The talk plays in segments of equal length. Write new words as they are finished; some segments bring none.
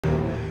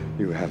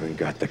You haven't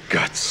got the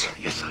guts.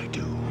 Yes, I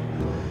do.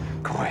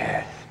 Go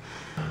ahead.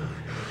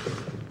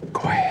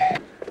 Go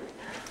ahead.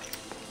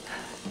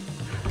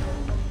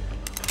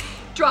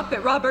 Drop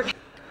it, Robert.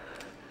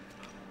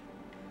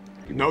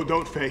 No,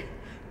 don't, Faye.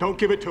 Don't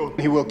give it to him.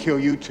 He will kill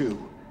you, too.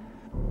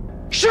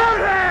 Shoot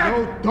him!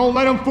 No, don't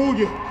let him fool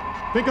you.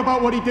 Think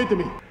about what he did to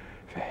me.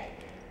 Faye,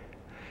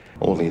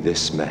 only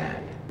this man.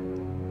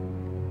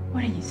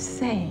 What are you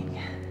saying?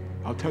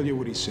 I'll tell you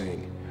what he's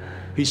saying.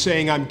 He's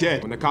saying I'm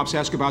dead. When the cops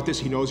ask about this,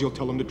 he knows you'll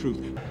tell them the truth.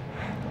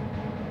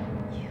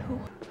 You?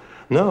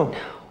 No.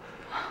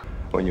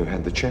 When you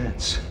had the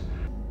chance.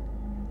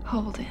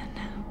 Holden.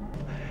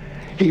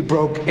 He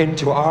broke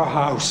into our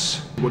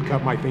house. Would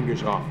cut my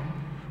fingers off.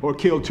 Or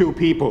kill 2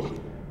 people.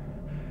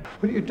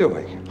 What are you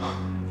doing?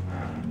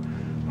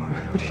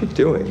 What are you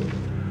doing?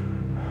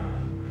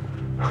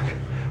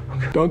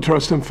 Don't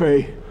trust him,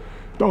 Faye.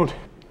 Don't.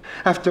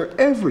 After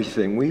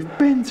everything we've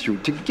been through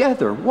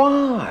together,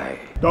 why?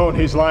 Don't.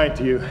 He's lying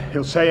to you.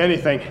 He'll say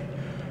anything.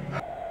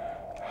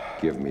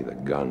 Give me the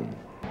gun.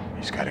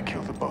 He's got to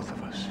kill the both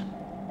of us.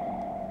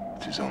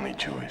 It's his only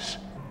choice.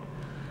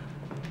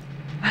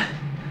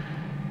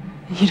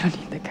 You don't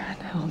need the gun,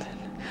 Holden.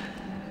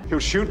 He'll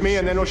shoot me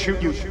and then he'll shoot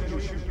you.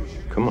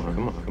 Come on,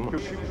 come on, come on.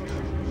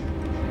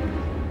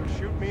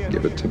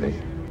 Give it to me.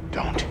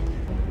 Don't.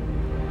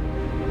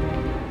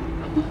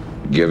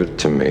 Give it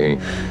to me.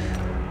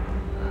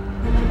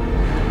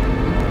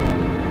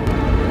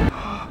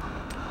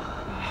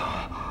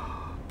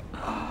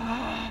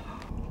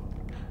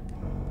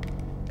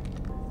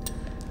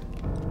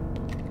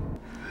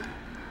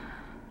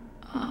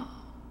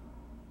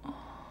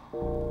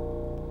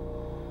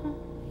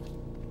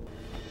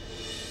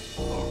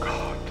 Oh,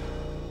 God.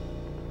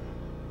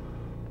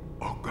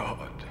 Oh,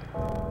 God.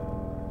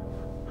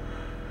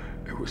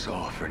 It was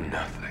all for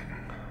nothing.